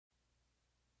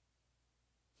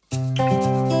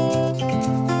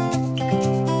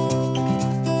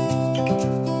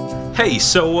Hey,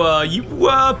 so you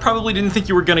probably didn't think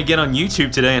you were going to get on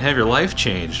YouTube today and have your life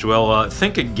changed. Well,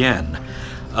 think again.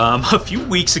 A few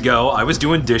weeks ago, I was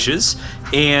doing dishes,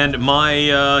 and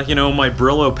my, my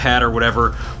Brillo pad or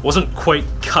whatever wasn't quite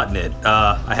cutting it.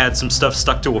 I had some stuff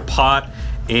stuck to a pot,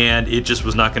 and it just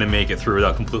was not going to make it through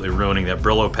without completely ruining that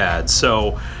Brillo pad.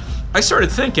 So I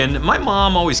started thinking, my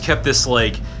mom always kept this,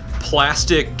 like,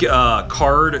 plastic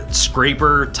card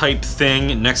scraper type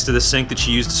thing next to the sink that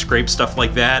she used to scrape stuff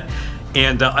like that.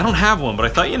 And I don't have one, but I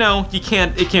thought, it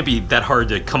can't be that hard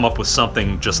to come up with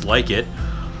something just like it.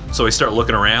 So I start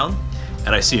looking around,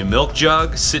 and I see a milk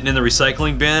jug sitting in the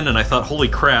recycling bin, and I thought, holy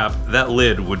crap, that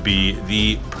lid would be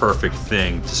the perfect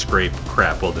thing to scrape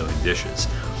crap while doing dishes.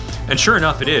 And sure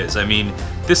enough, it is. I mean,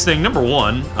 this thing, number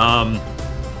one,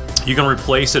 you can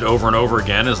replace it over and over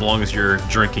again as long as you're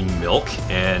drinking milk,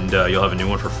 and you'll have a new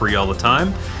one for free all the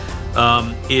time.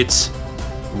 It's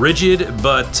rigid,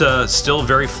 but still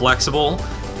very flexible,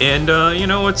 and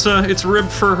it's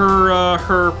ribbed for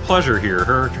her pleasure here,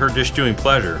 her dish doing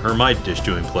pleasure, or my dish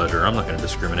doing pleasure. I'm not going to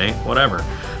discriminate, whatever.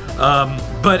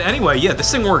 But anyway, yeah,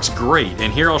 this thing works great,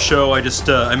 and here I'll show.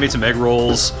 I made some egg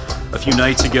rolls a few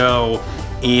nights ago,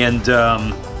 and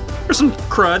there's some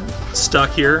crud stuck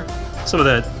here. Some of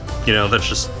that. That's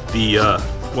just the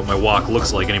what my wok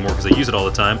looks like anymore because I use it all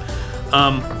the time.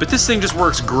 But this thing just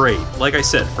works great. Like I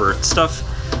said, for stuff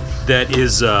that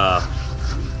is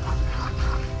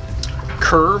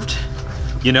curved,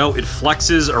 it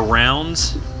flexes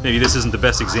around. Maybe this isn't the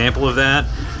best example of that,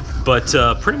 but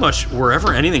pretty much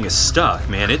wherever anything is stuck,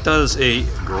 man, it does a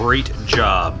great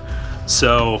job.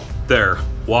 So there,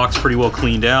 wok's pretty well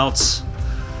cleaned out.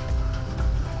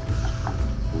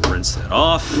 We'll rinse that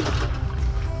off.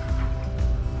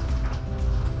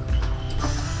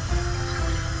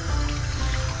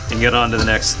 And get on to the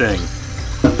next thing.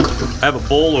 I have a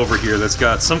bowl over here that's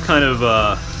got some kind of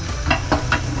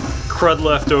crud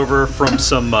left over from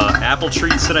some apple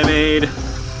treats that I made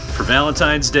for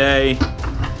Valentine's Day.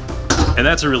 And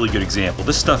that's a really good example.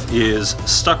 This stuff is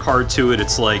stuck hard to it.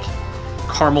 It's like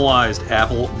caramelized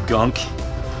apple gunk.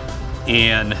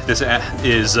 And this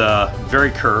is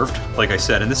very curved, like I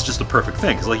said. And this is just the perfect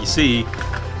thing, because like you see,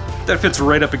 that fits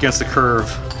right up against the curve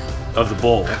of the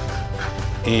bowl.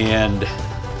 And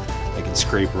I can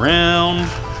scrape around.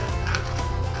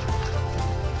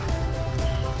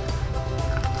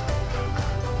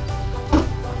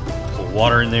 Put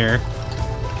water in there.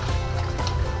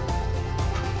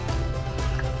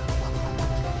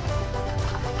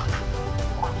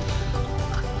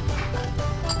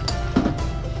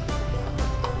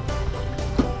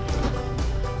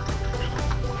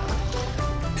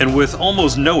 And with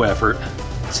almost no effort,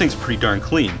 this thing's pretty darn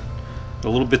clean. A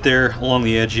little bit there along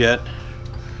the edge yet.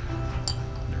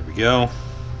 There we go.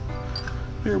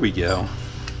 There we go.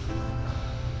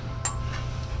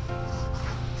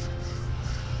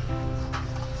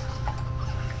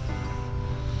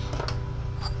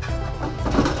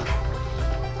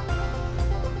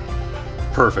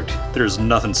 Perfect. There's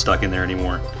nothing stuck in there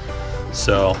anymore.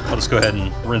 So I'll just go ahead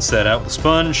and rinse that out with a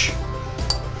sponge.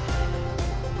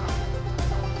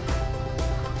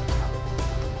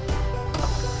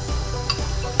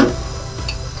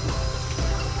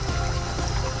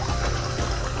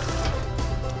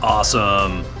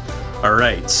 Awesome. All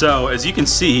right, so as you can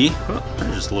see,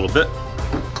 just a little bit.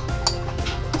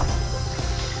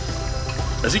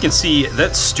 As you can see,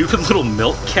 that stupid little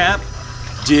milk cap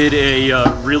did a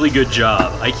really good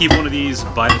job. I keep one of these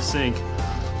by the sink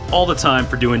all the time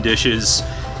for doing dishes,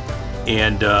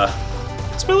 and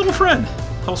it's my little friend.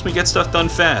 Helps me get stuff done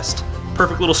fast.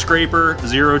 Perfect little scraper,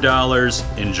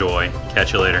 $0. Enjoy.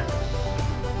 Catch you later.